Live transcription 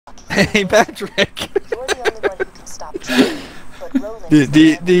Hey, Patrick. You're the only one who can stop Drake, but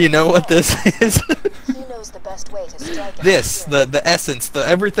Roland Do you know what this is? he knows the best way to strike at This, Siren. the essence, the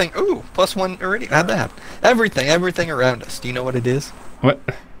everything. Ooh, +1 already. How'd that happen? Everything around us. Do you know what it is? What?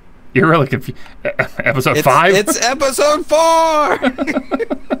 You're really confused. Episode 5? It's episode 4!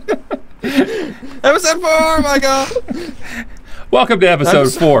 Episode 4, my God! Welcome to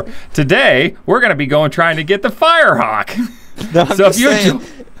episode 4. Today, we're going to be trying to get the Firehawk. No, I'm So just saying.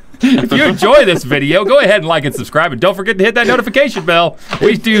 if you enjoy this video, go ahead and like and subscribe, and don't forget to hit that notification bell.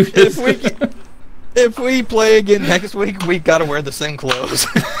 We do this. If we play again next week, we gotta wear the same clothes.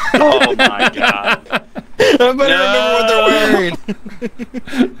 Oh my God. I better remember what they're wearing.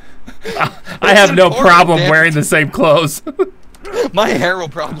 I have no important, problem damn it. wearing the same clothes. My hair will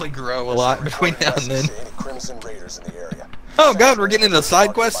probably grow a lot between now and then. Oh God, we're getting into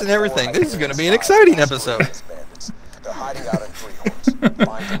side quests and everything. This is gonna be an exciting episode.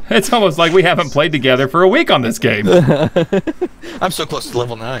 It's almost like we haven't played together for a week on this game. I'm so close to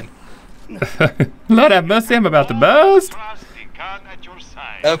level 9. Lord have mercy, I'm about to burst.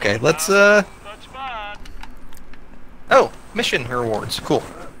 Okay, let's Oh, mission rewards. Cool.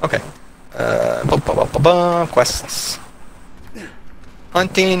 Okay. Quests.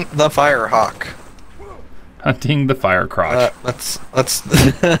 Hunting the Firehawk. Hunting the fire crotch. Let's let's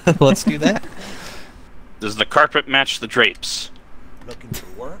do that. Does the carpet match the drapes?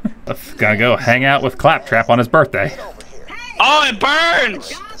 Gotta go hang out with Claptrap on his birthday. Oh, it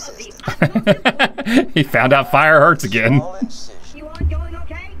burns! He found out fire hurts again. You aren't going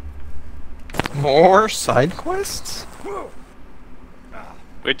okay? More side quests?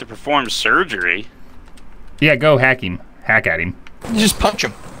 We have to perform surgery. Yeah, go hack him. Hack at him. You just punch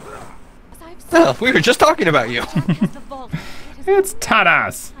him. Oh, we were just talking about you. It's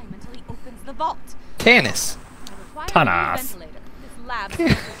Tanas. Canis. Tanas.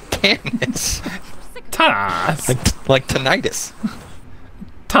 Canis. Tanas. Like tinnitus.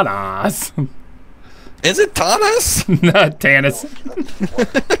 Tanas. Is it Tanis? No, Tanis.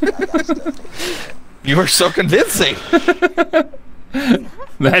 You were so convincing.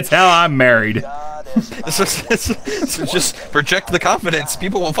 That's how I'm married. So just project the confidence.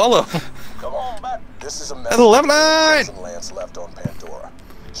 People will follow. At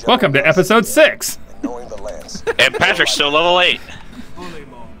 11-9. Welcome to episode 6. And Patrick's still level 8.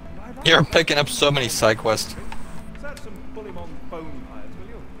 You're picking up so many side quests.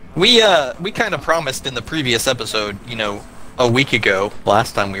 We kind of promised in the previous episode, you know, a week ago,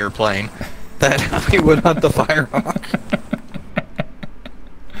 last time we were playing, that we would hunt the Firehawk.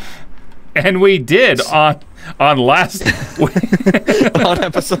 And we did on last on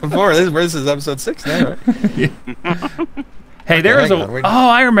episode 4. This is episode 6 now, right? Hey, there is a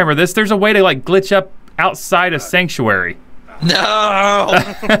I remember this. There's a way to like glitch up outside of Sanctuary. No.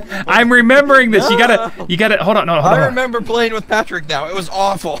 I'm remembering this. No. You gotta hold on. No, hold on. I remember playing with Patrick now. It was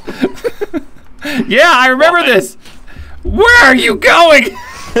awful. Yeah, I remember this. Where are you going?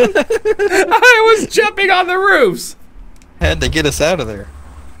 I was jumping on the roofs. Had to get us out of there.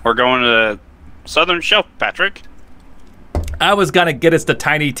 We're going to the southern shelf, Patrick. I was gonna get us to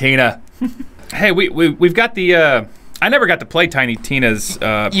Tiny Tina. Hey, we've got the. I never got to play Tiny Tina's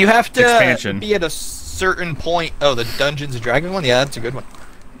you have to expansion. Be at a certain point. Oh, the Dungeons and Dragons one? Yeah, that's a good one.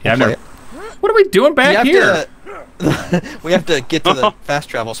 Yeah, what are we doing back here? We have to get to the fast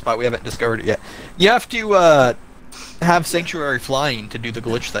travel spot. We haven't discovered it yet. You have to have Sanctuary flying to do the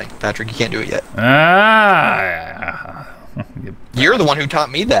glitch thing. Patrick, you can't do it yet. You're the one who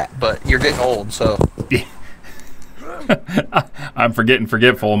taught me that, but you're getting old, so. I'm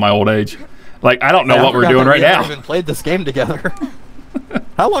forgetful in my old age. Like, I don't know what we're doing right now. We haven't even played this game together.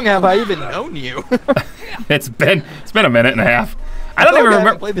 How long have I even known you? It's been a minute and a half. I don't even remember. I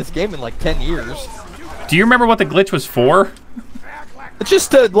haven't played this game in like 10 years. Do you remember what the glitch was for? It's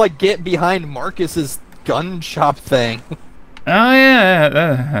just to like get behind Marcus's gun shop thing. Oh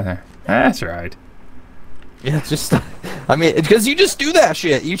yeah, that's right. Yeah, it's just, I mean, because you just do that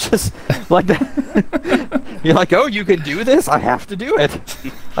shit. You just, like that. You're like, oh, you can do this? I have to do it.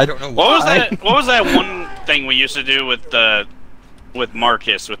 I don't know why. What was that one thing we used to do with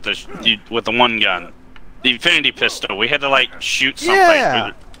Marcus with the one gun? The Infinity Pistol. We had to, like, shoot something.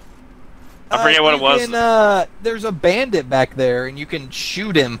 Yeah. I forget what it was. There's a bandit back there, and you can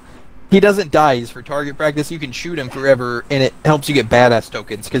shoot him. He doesn't die. He's for target practice. You can shoot him forever, and it helps you get badass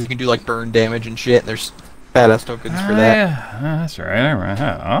tokens, because you can do, like, burn damage and shit, and there's badass tokens for that. Yeah, that's right.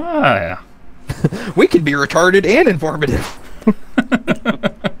 Oh, yeah. We can be retarded and informative.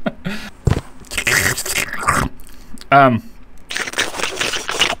 I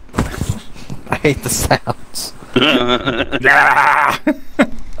hate the sounds.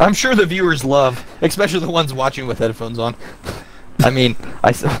 I'm sure the viewers love, especially the ones watching with headphones on. I mean,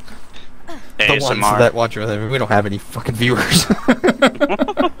 the ones that watch with it. We don't have any fucking viewers.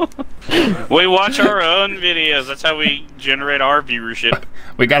 We watch our own videos. That's how we generate our viewership.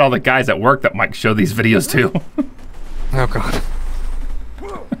 We got all the guys at work that might show these videos too. Oh god.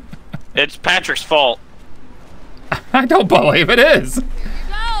 It's Patrick's fault. I don't believe it is.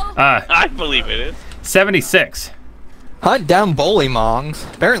 I believe it is. 76. Hunt down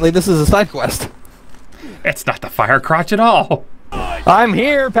Bullymongs. Apparently this is a side quest. It's not the fire crotch at all. I'm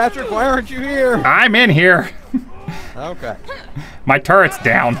here, Patrick. Why aren't you here? I'm in here. Okay. My turret's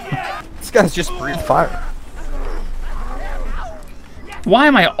down. This guy's just breathed fire. Why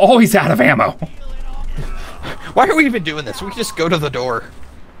am I always out of ammo? Why are we even doing this? We can just go to the door.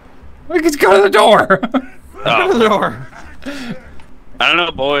 We can go to the door. Go to the door. I don't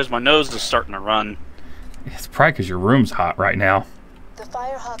know, boys. My nose is starting to run. It's probably because your room's hot right now. The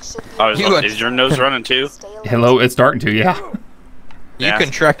Firehawk should be Is your nose running too? Hello, it's starting to, yeah. You Yeah.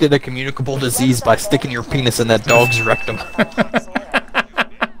 contracted a communicable disease by sticking your penis in that dog's rectum.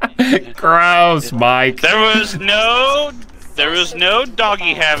 Gross, Mike. There was no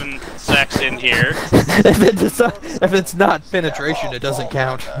doggy having sex in here. If it's not penetration, it doesn't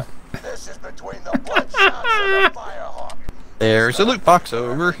count. This is between the Bloodshot and the Firehawk. There's a loot box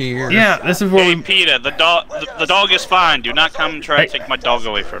over here. Yeah, this is where Hey, we... PETA, the dog is fine. Do not come and try to take my dog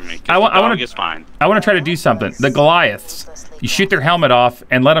away from me. 'Cause I the wanna- dog is fine. I want to try to do something. The Goliaths. You shoot their helmet off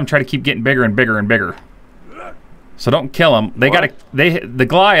and let them try to keep getting bigger and bigger and bigger. So don't kill them. The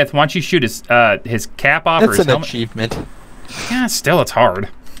Goliath, once you shoot his cap off or It's his an helmet... achievement. Yeah, still it's hard.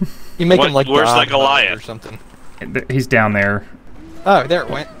 You make him like Where's God the Goliath? or something. He's down there. Oh, there it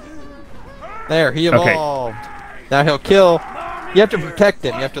went. There, he evolved. Now he'll kill. You have to protect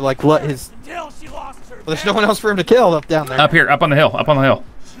him. You have to like let his. Well, there's no one else for him to kill up down there. Up here, up on the hill, up on the hill.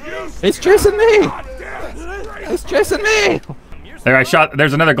 He's chasing me. He's chasing me. There,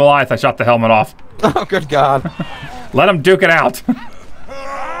 there's another Goliath. I shot the helmet off. Oh, good God. Let him duke it out.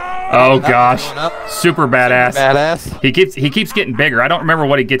 Oh gosh, Going up. super badass. Badass. He keeps getting bigger. I don't remember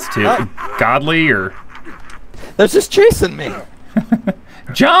what he gets to. Oh. Godly or They're just chasing me.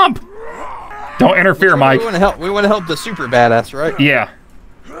 jump. Don't interfere, Mike. We want to help. We want to help the super badass, right? Yeah,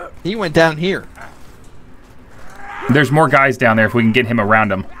 He went down here. there's more guys down there if we can get him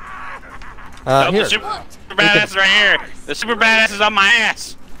around him. Nope, Here. the super badass is right here. The super badass is on my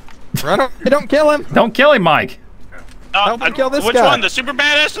ass. Don't kill him. Don't kill him, Mike. Help him kill this Which guy. one? The super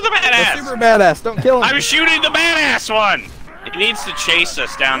badass or the badass? The super badass. Don't kill him. I was shooting the badass one. He needs to chase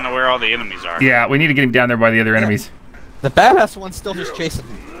us down to where all the enemies are. Yeah, we need to get him down there by the other enemies. The badass one's still just chasing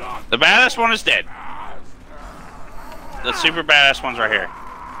me. The badass one is dead. The super badass one's right here.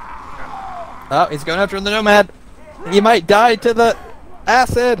 Oh, he's going after the nomad. He might die to the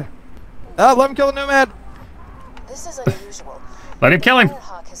acid. Oh, let him kill the nomad. This is unusual. Let him kill him.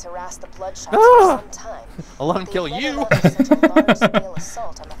 Firehawk has harassed the Bloodshots Ah! for some time. I'll let him They've kill never you. mounted such a large-scale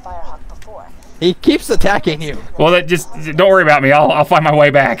assault on the Firehawk before. He keeps attacking you. Well, don't worry about me. I'll find my way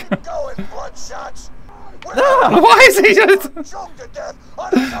back. Going, Bloodshots. No. Why is he just? Choked to death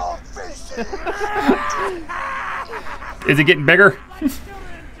on his own feces. Is it getting bigger?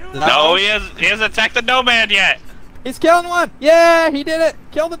 No, he hasn't attacked the nomad yet. He's killing one. Yeah, he did it.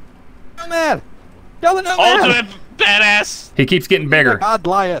 Kill the nomad. Kill the nomad. Ultimate badass. He keeps getting bigger. God,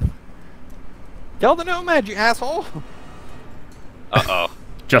 Goliath. Kill the nomad, you asshole. Uh-oh.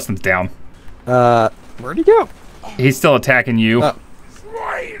 Justin's down. Where'd he go? He's still attacking you. Oh.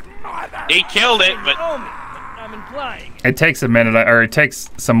 He killed it, but It takes a minute, or it takes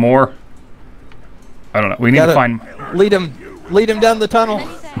some more. I don't know. We need to Gotta find lead him down the tunnel.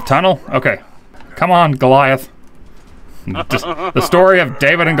 tunnel. Okay, come on, Goliath. The story of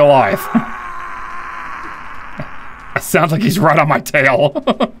David and Goliath. It sounds like he's right on my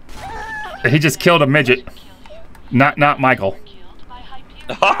tail. He just killed a midget. Not Michael.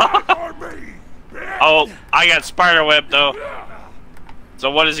 oh, I got spider web though. So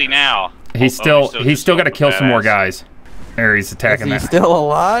what is he now? He's still got to kill some more guys. There, he's attacking Is he that. still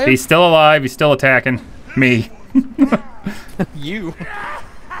alive? He's still alive. He's still attacking me. You.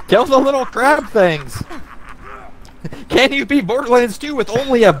 Kill the little crab things. Can you beat Borderlands 2 with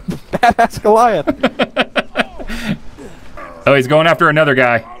only a badass Goliath? Oh, he's going after another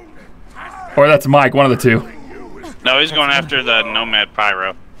guy. Or that's Mike, one of the two. No, he's going after the nomad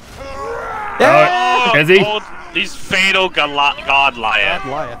pyro. Yeah! Oh, is he? These fatal Goliath.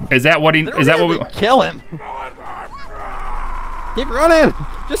 Goliath. Is that what he? Is that what we? Kill him. Keep running.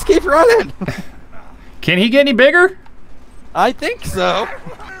 Just keep running. Can he get any bigger? I think so.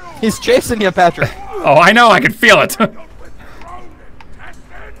 He's chasing you, Patrick. Oh, I know. I can feel it.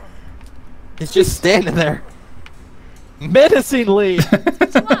 He's just standing there. Menacingly.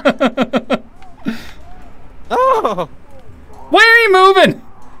 Oh! Why are you moving?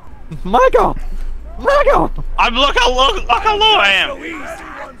 Michael! Michael! Look how low I am.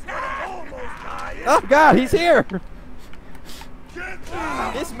 Oh God, he's here!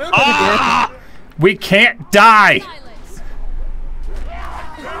 He's moving again. We can't die.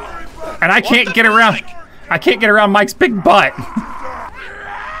 And I can't get around. I can't get around Mike's big butt.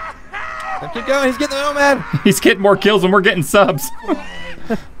 Keep going. He's getting the nomad. He's getting more kills than we're getting subs.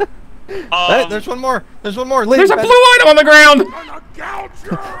 There's one more. There's one more. Leave There's a Patrick. blue item on the ground.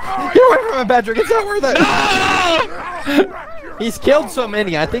 Get away from him, Patrick. It's not worth it. He's killed so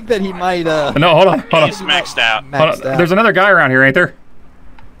many. I think that he might. No, hold on. He's maxed out. Maxed out. There's another guy around here, ain't there?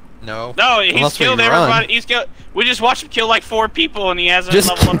 No. No, he's Unless we killed run. everybody. He's killed. We just watched him kill like 4 people, and he hasn't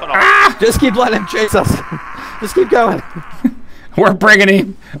leveled up at all. Just keep letting him chase us. Just keep going. We're bringing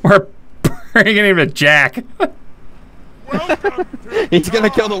him. We're bringing him to Jack. He's gonna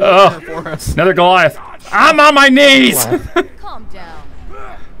kill the warrior for us. Another Goliath. I'm on my knees. Calm down.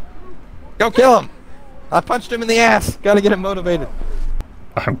 Go kill him. I punched him in the ass. Gotta get him motivated.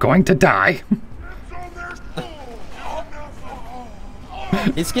 I'm going to die.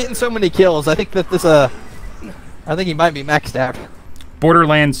 He's getting so many kills. I think that this I think he might be maxed out.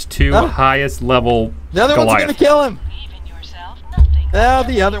 Borderlands 2 highest level The other one's Goliath. gonna kill him. Now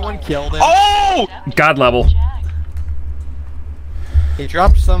the other one killed him. Oh! God level. He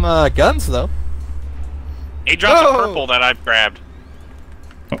dropped some guns though. He dropped Oh! a purple that I grabbed.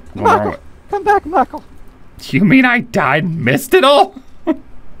 Oh, what's wrong Michael, with- come back, Michael. You mean I died and missed it all?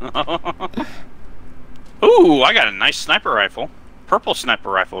 Ooh, I got a nice sniper rifle. Purple sniper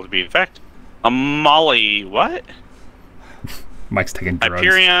rifle to be exact. A Molly, what? Mike's taking drugs.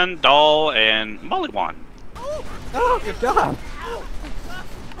 Hyperion, Doll, and Mollywan. Oh, good job.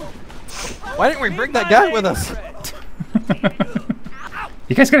 Why didn't we bring that guy with us?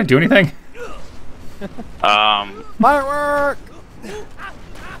 You guys gonna do anything? Firework!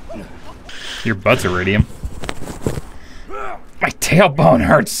 Your butt's iridium. My tailbone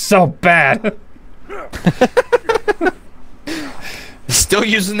hurts so bad. Still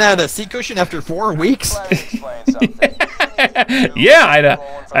using that seat cushion after 4 weeks? Let me explain something. Yeah,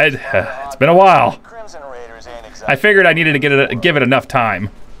 it's been a while. Crimson Raiders ain't I exactly. figured I needed to give it enough time.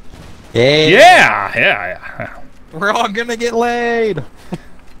 Yeah. Yeah. We're all gonna get laid.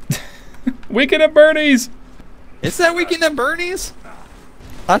 Weekend at Bernie's. Is that Weekend at Bernie's?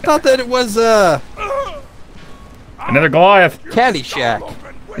 I thought that it was Another Goliath. Caddyshack.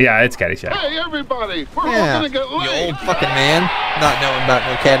 Yeah, it's Caddyshack. Hey, everybody! We're all Yeah, gonna get you laid! old fucking man, not knowing about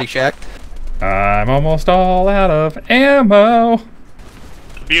no Caddyshack. I'm almost all out of ammo. The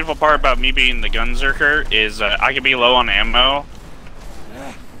beautiful part about me being the Gunzerker is I can be low on ammo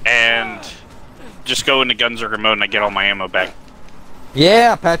and just go into Gunzerker mode and I get all my ammo back.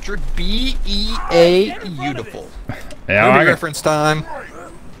 Yeah, Patrick. B-E-A beautiful. Yeah, Movie I can, reference time.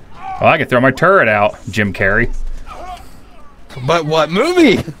 well, I can throw my turret out, Jim Carrey. But what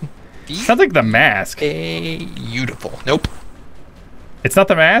movie? Sounds like The Mask. Beautiful. Nope. It's not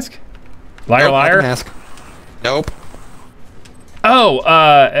The Mask? Liar, Nope, not liar? The Mask. Nope. Oh,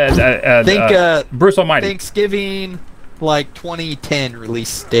 Think Bruce Almighty. Thanksgiving, like 2010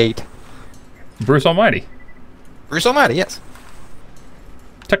 release date. Bruce Almighty. Bruce Almighty, yes.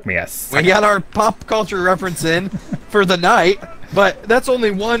 Took me a We second. got our pop culture reference in for the night, but that's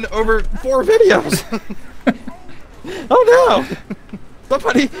only 1 over 4 videos. Oh no!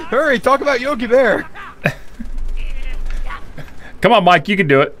 Somebody, hurry, talk about Yogi Bear. Come on, Mike, you can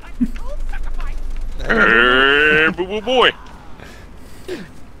do it. Hey, boo boo boy.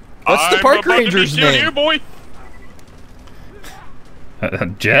 What's the I'm park about to be ranger's down name? Here, boy.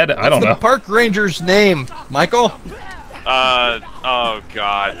 Jed? I don't What's know. the park ranger's name, Michael? Oh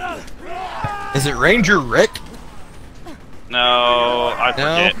god. Is it Ranger Rick? No, I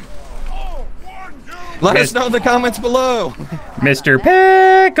No. forget. Let us know in the comments below. Mr.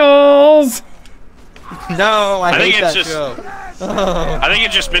 Pickles! No, I think hate it's that just- show. Oh. I think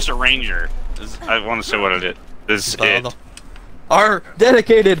it's just Mr. Ranger. I want to say what it is. It. Our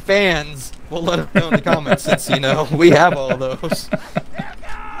dedicated fans will let us know in the comments since, you know, we have all those.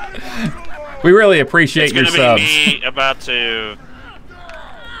 We really appreciate It's your gonna subs. be me about to.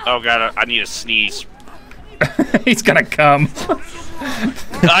 Oh god, I need a sneeze. He's gonna come.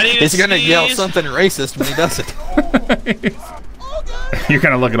 I need a He's gonna yell sneeze. something racist when he does it. You're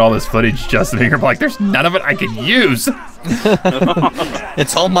gonna look at all this footage, Justin, and you're like, there's none of it I can use.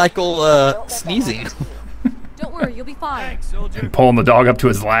 It's all Michael sneezing. Don't worry, you'll be fine. And pulling the dog up to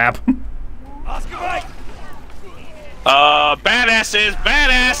his lap. Badasses!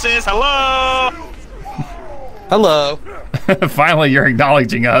 Badasses! Hello! Hello. Finally, you're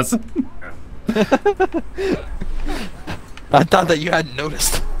acknowledging us. I thought that you hadn't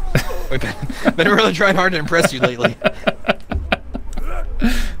noticed. We've been really trying hard to impress you lately.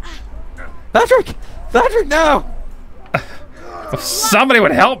 Patrick! Patrick, no! Somebody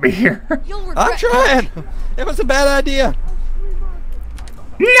would help me here. You'll regret I'm trying! It was a bad idea.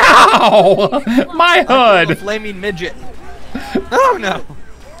 No! My A hood! flaming midget. Oh no!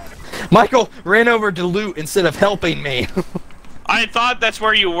 Michael ran over to loot instead of helping me. I thought that's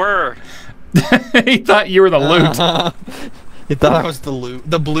where you were. He thought you were the loot. He thought I was the loot.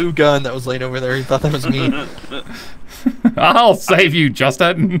 The blue gun that was laying over there. He thought that was me. I'll save you,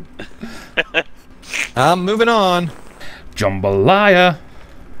 Justin. I'm moving on. Jambalaya.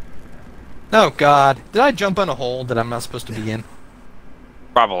 Oh god. Did I jump on a hole that I'm not supposed to be in?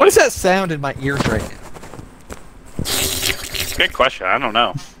 Probably. What is that sound in my ears right now? Good question. I don't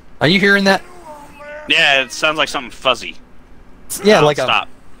know. Are you hearing that? Yeah, it sounds like something fuzzy. Yeah, Oh, like stop.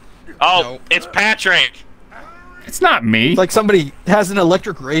 Oh, No. it's Patrick. It's not me. like somebody has an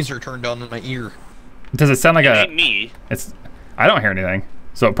electric razor turned on in my ear. Does it sound like It a? ain't me. It's. I don't hear anything,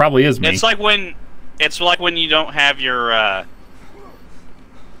 so it probably is me. It's like when you don't have your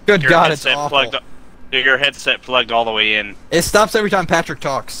Good god, it's headset awful. plugged. Your headset plugged all the way in. It stops every time Patrick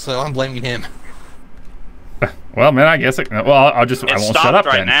talks, so I'm blaming him. Well, man, I guess. I won't It's shut stopped up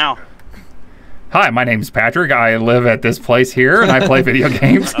right then. now. Hi, my name's Patrick. I live at this place here, and I play video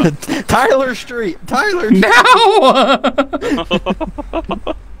games. Tyler Street. Tyler. No.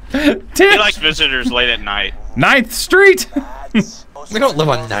 He likes visitors late at night. 9th Street. We don't live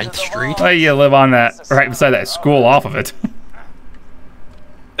on 9th Street. Oh, you live on that right beside that school off of it.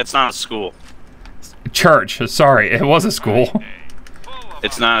 It's not a school. Church. Sorry, it was a school.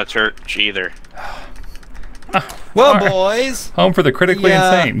 It's not a church either. Well, Alright. boys, Home for the critically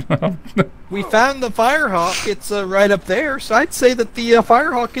Yeah. insane. we found the Firehawk. It's right up there, so I'd say that the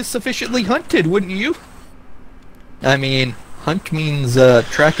Firehawk is sufficiently hunted, wouldn't you? I mean, hunt means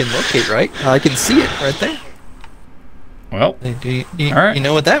track and locate, right? I can see it right there. Well, Do Alright. you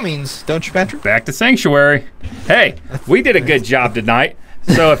know what that means, don't you, Patrick? back to Sanctuary. Hey, we did a good job tonight.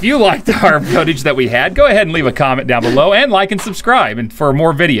 So if you liked our footage that we had, go ahead and leave a comment down below and like and subscribe and for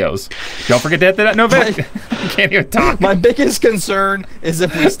more videos. Don't forget to hit that notification. You can't even talk. My biggest concern is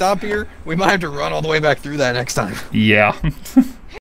if we stop here, we might have to run all the way back through that next time. Yeah.